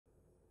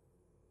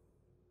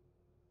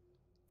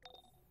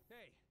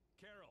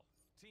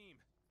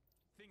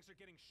Things are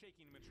getting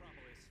shaky in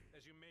Metropolis.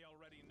 As you may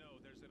already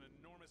know, there's an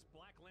enormous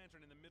Black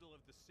Lantern in the middle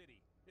of the city.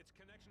 Its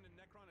connection to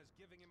Nekron is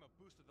giving him a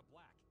boost of the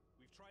Black.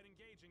 We've tried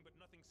engaging, but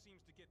nothing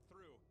seems to get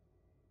through.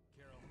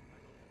 Carol, I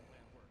hope that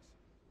plan works.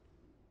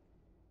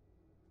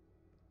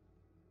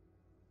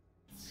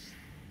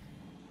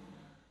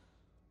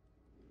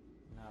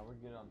 Nah, we're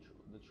good on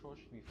the troll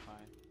should be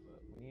fine, but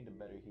we need a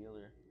better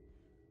healer.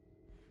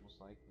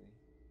 Most likely.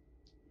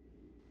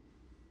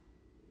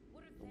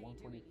 What are The they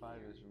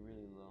 145 doing is here?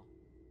 really low.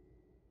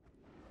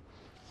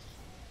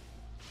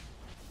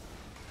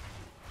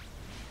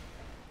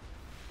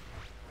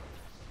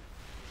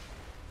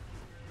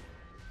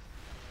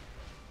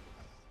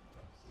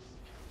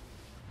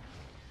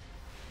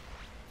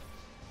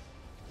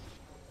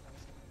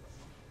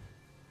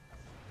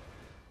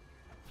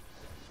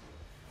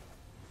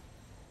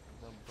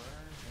 The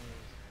burn is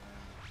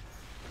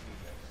pretty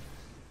better.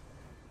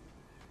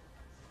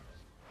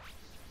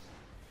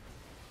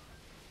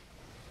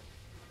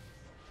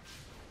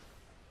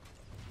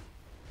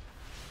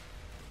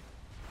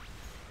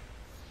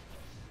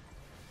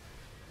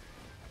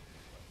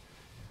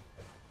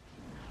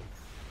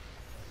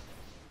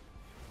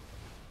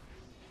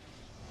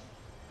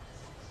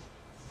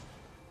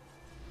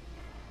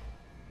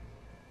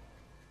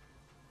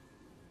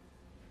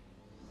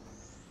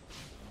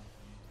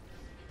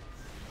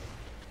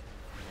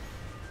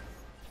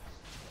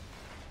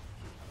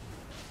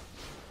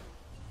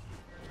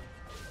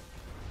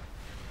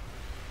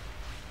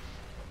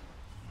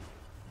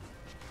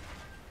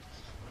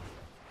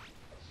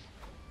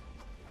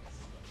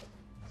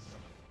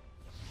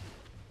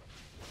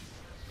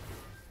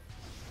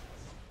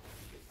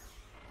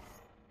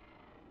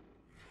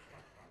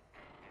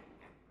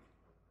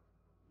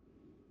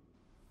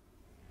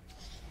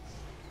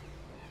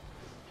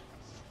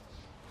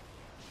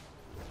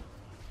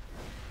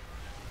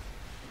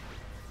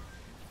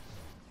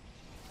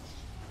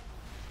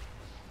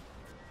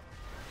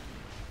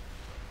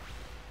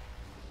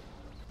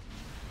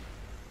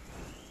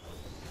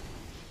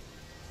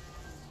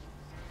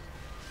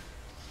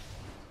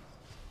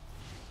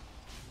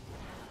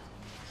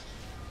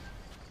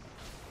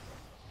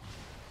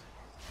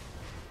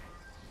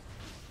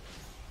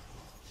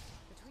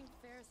 Between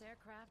Ferris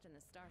Aircraft and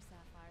the Star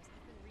Sapphires,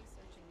 I've been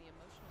researching the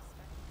emotional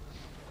spectrum.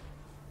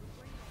 The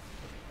brain but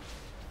now,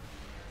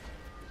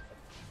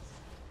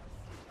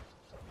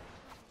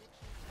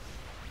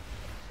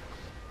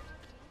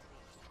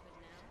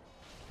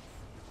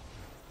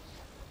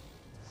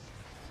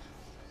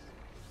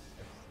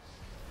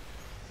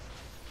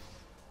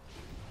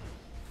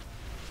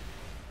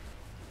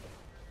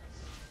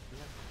 We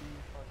have two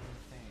fucking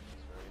things,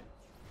 right?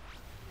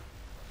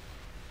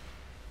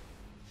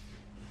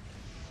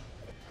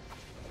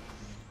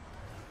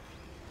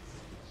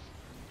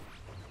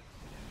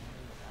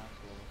 These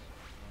assholes.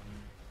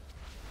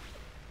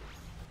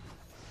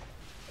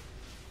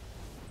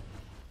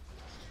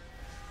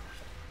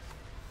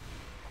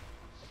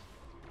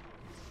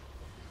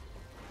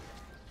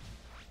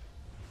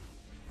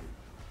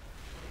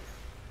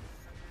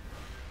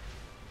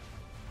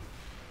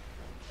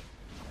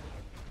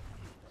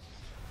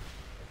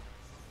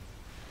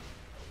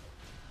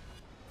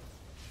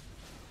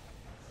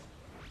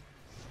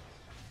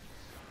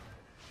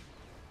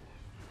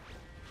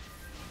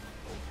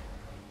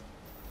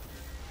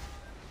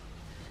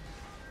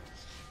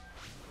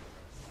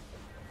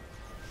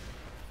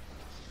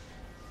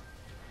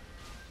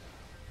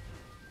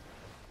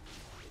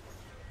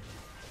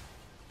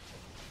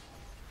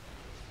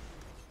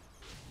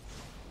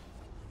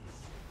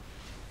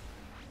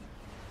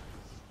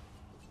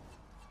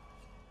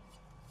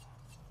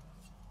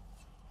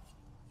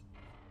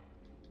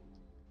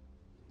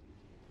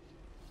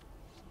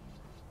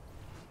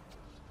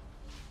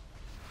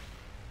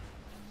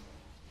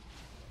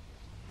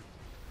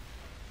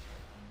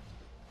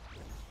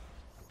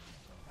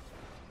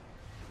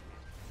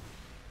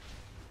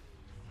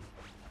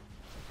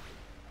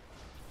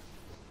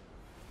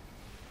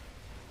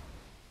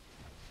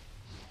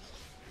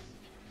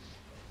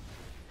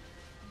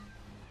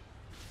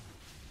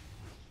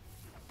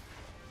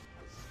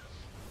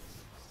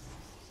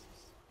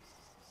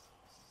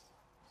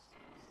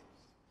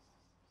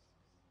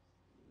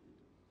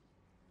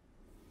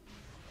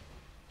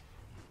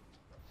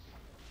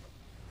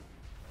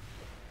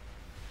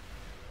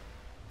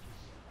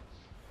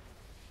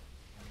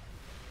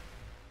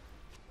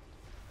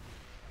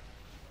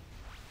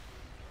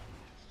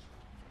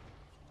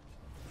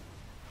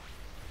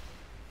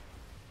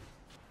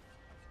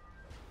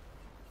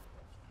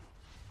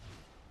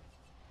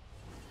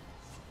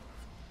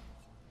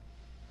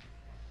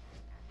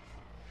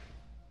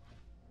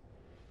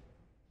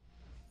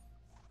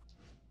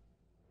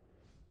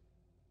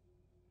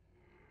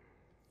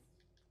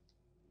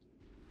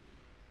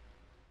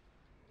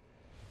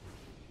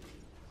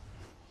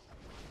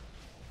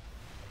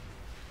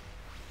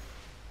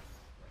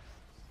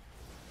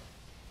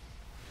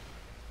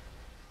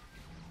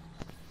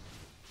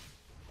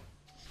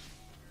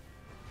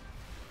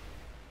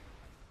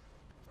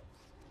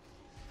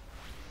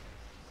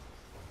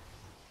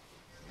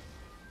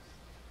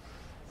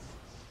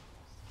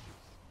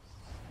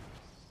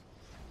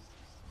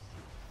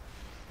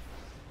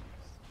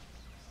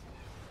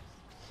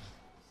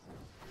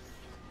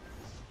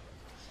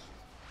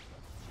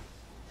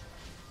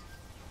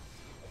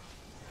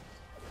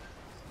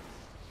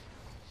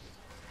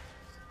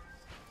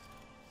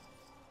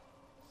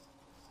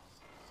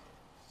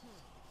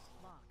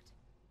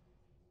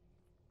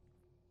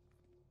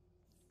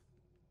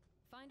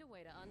 find a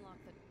way to unlock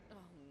the... Oh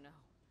no,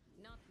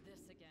 not this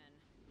again.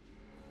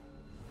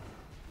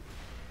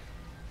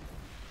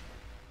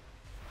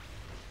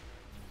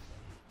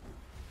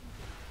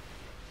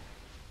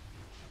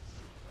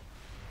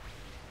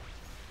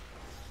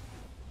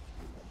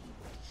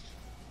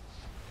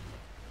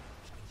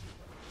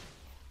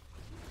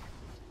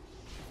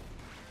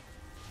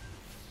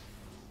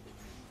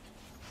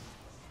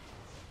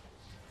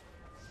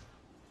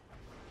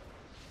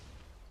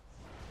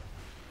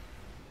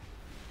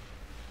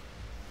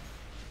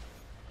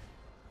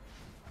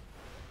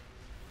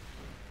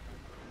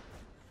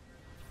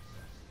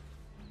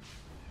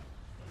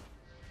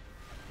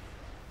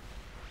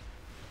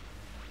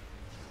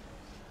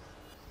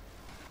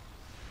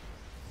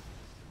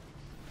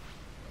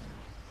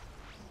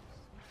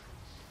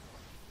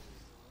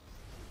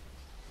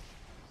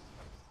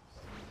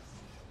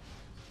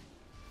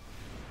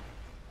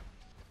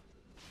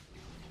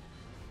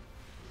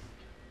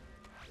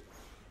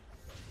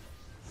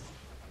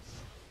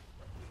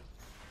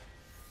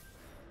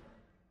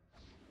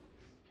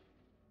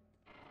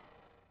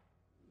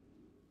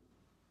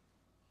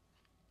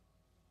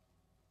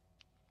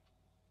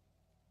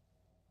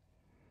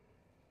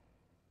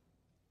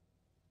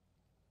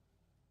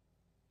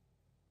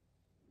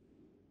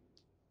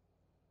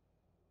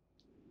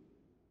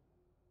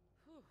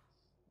 Whew.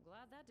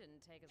 Glad that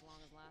didn't take as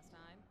long as last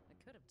time. It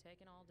could have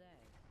taken all day.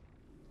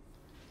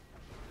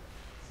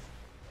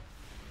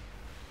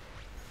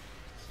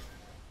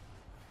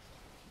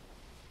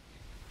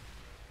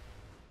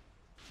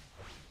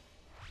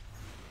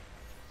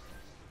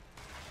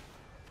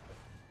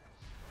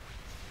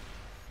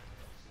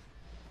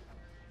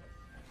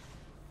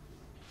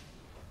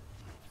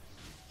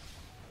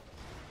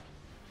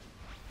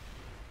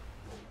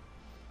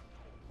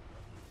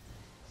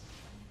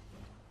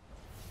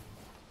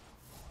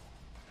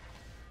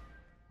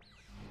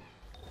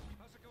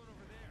 How's it going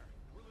over there?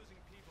 We're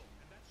losing people,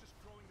 and that's just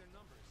growing their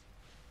numbers.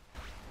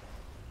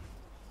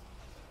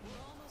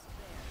 We're almost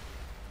there.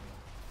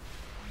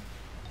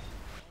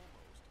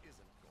 Almost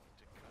isn't going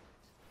to cut it.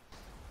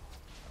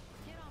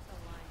 Get off the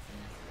line,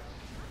 Sinestro.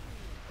 How can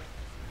you get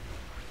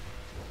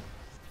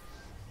this?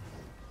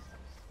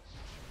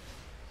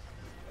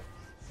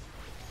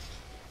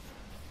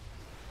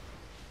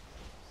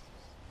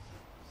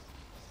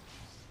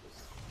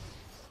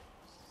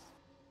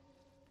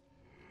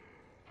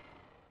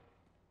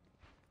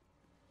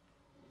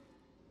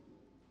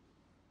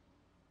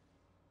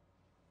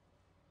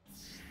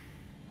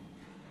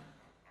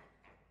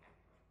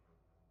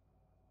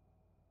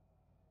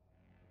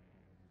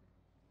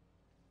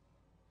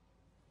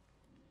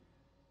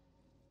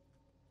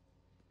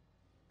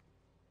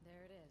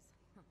 There it is.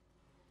 Huh.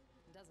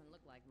 Doesn't look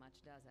like much,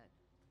 does it?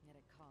 Yet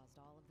it caused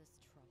all of this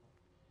trouble.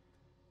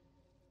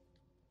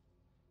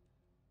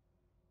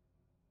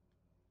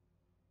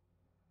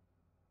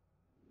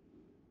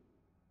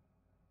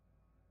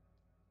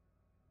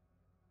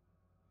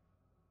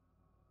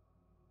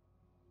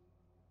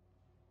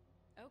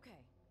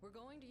 Okay, we're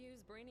going to use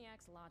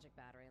Brainiac's logic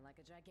battery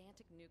like a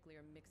gigantic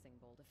nuclear mixing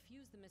bowl to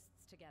fuse the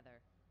mists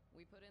together.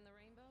 We put in the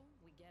rainbow,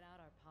 we get out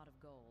our pot of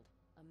gold.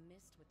 A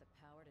mist with the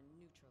power to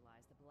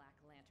neutralize the Black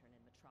Lantern in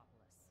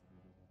Metropolis.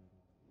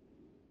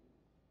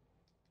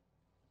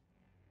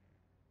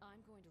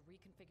 I'm going to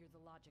reconfigure the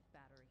logic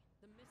battery.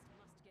 The mist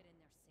must get in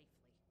there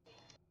safely.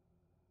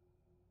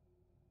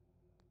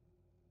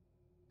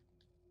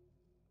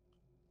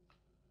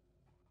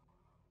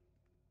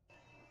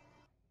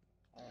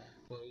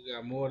 Well, we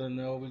got more than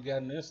we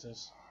got in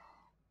instance.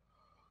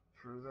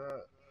 True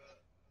that.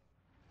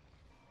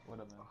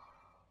 What up, man?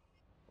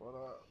 What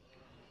up?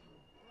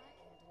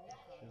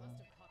 Blackhand and Necron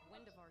must have caught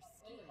wind of our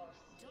scheme.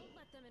 Don't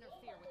let them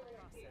interfere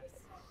with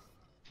the process.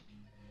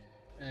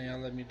 And y'all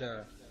let me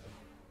die.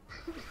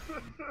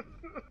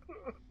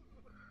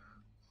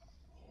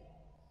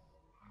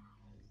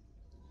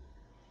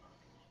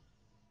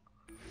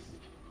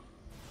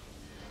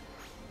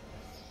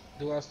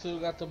 Do I still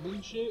got the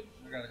blue shit?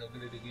 I gotta go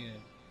get it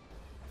again.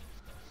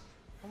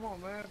 Come on,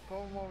 man.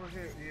 Pull him over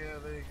here. Yeah,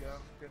 there you go.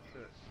 Good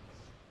shit.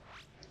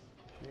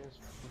 Yes,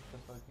 push the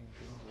fucking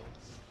thing, bro.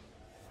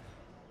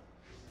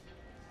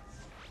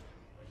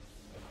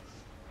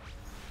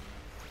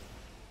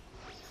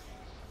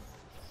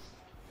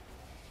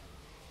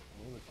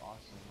 You look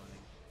awesome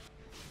running.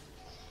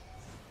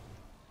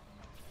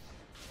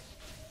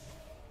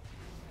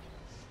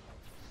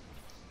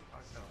 I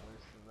can't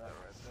listen to that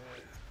right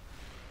there.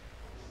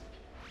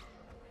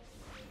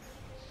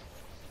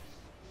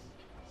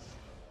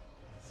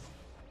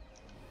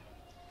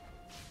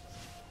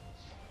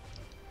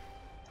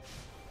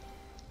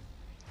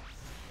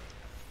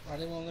 Why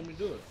they won't let me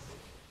do it?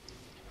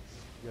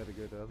 You gotta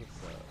go to the other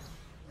side.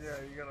 Yeah,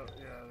 you gotta.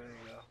 Yeah, there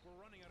you go. We're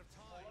running out of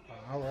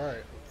time.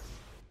 Alright.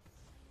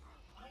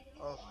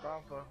 Oh,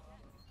 Stompa.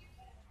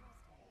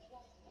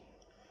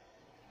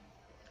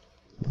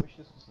 I wish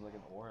this was like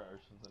an aura or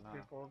something, huh?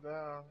 People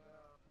down.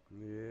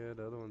 Yeah,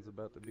 the other one's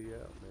about to be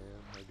out,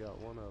 man. I got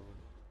one of them.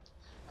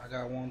 I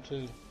got one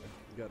too.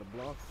 You gotta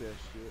block that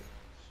shit.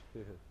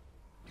 Shit.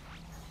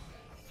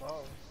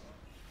 Oh.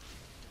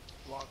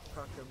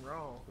 fucking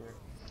wrong. Here,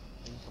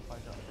 maybe supply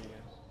drop for you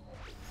guys.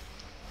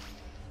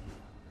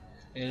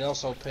 And it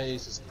also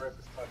pays to spread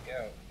the fuck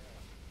out.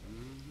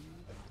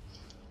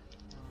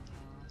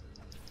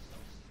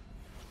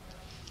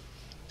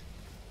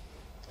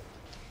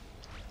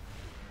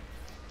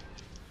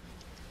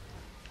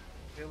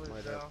 Healers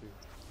Might down. have to.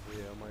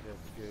 Yeah, I might have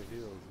to get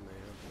heals,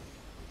 man.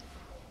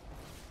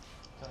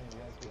 I'm telling you,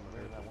 guys get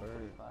rid of that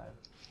 145.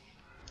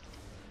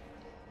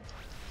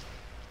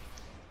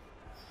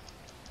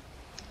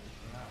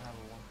 Not have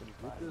a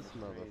 145. Get this in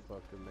trade.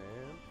 motherfucker,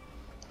 man.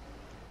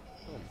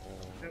 Come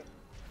on. Yep.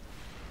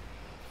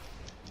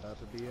 About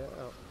to be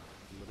out.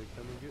 Somebody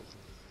come and get me.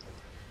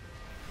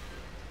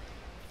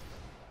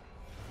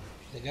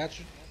 They got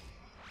you?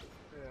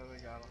 Yeah,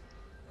 they got him.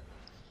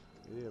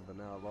 Yeah, but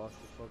now I lost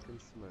the fucking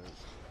smoke.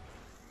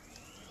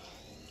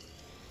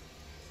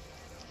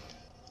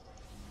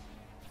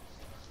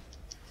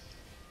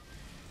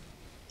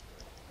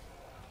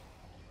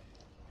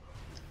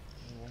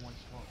 One more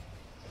smoke.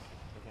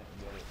 They can't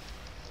get it.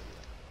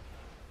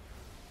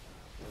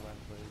 They went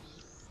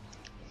first.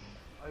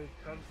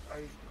 Are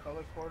you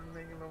color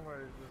coordinating them or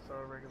is this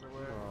our regular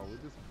way? No, we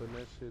just putting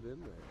that shit in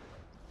there.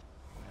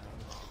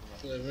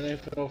 So if it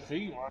ain't for no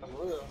fee, might as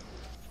well.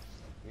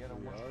 We got a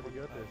We already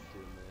got 145. that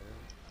shit, man.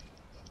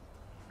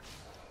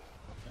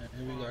 And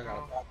here we go, I got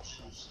a pop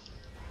shoes.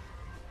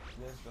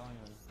 You guys don't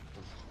even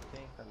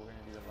think that we're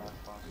gonna be the last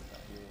boss of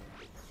that game.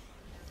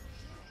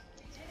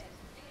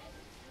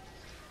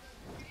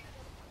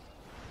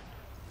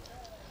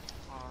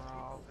 I don't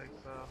know, I'll think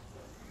so. I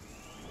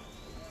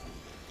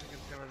think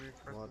it's gonna be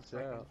first Watch and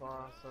second out.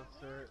 boss,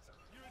 that's it.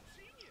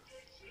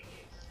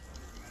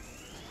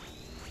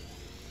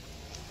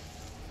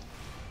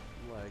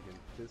 I'm lagging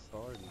piss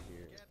hard in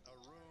here. Get a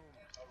room.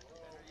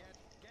 Better yet,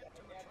 get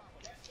to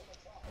Metropolis.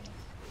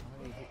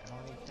 How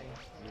many things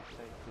do you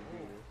take to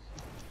do this?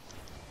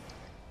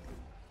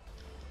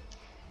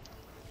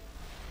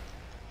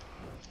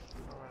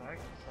 I mean, I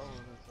can solo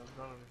this, I've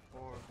done it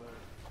before, but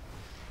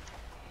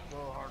it's a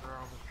little harder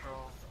on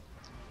control.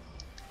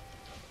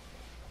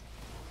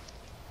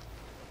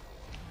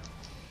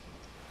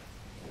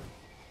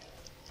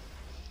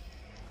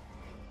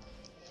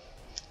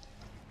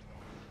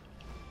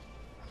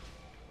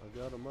 I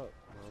got him up.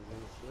 I was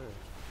gonna say.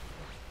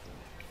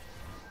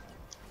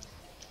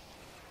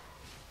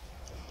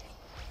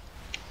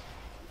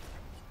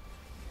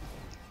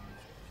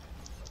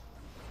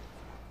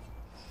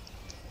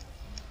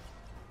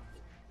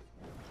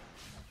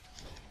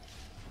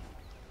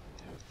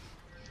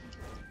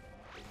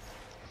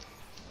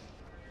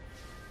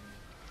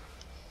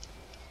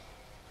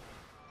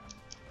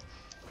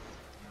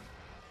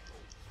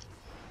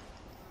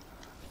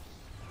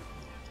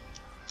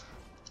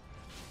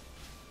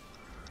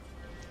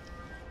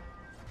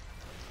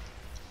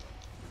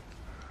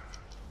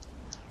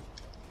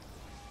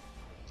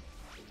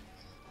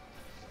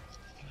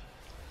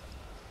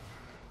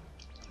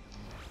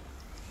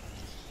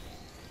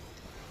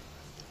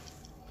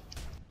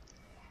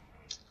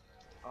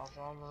 Off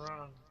on the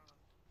run.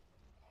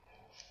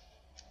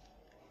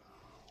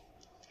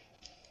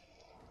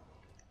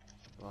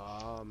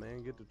 Aw,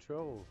 man, get the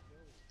troll.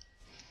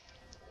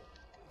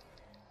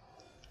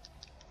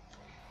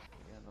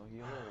 Yeah, no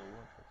healer or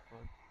what the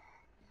fuck?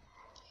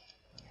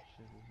 What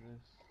shit is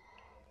this?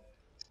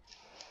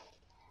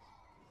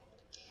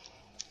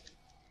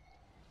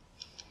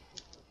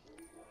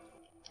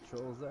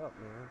 Troll's out,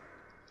 man.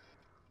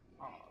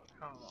 Oh,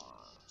 come on.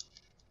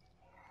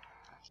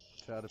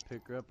 Try to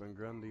pick her up and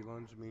Grundy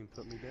lunge me and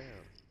put me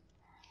down.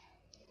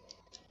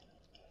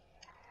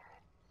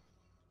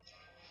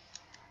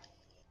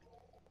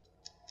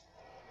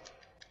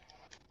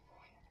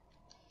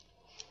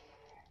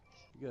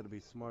 You gotta be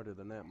smarter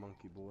than that,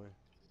 monkey boy.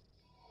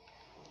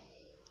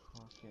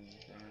 Fucking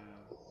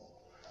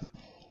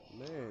damn.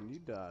 Man, you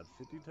died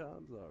 50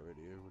 times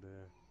already over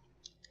there.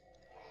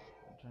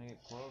 I'm trying to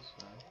get close,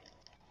 man.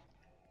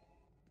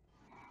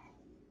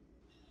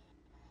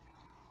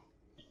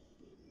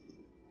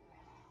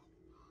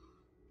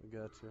 I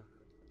gotcha.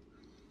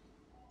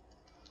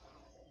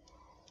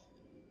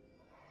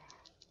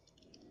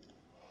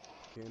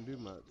 Can't do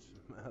much.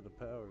 I'm out of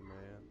power,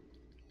 man.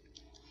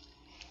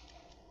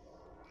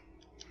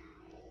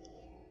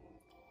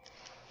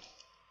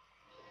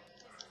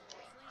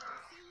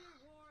 Senior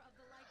War of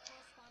the Light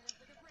correspondent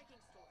with a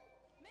breaking story.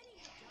 Many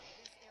have dubbed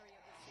this area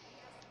of the city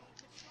as the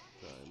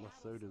Metropolis Sorry, my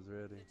Palace, soda's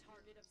ready. the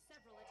target of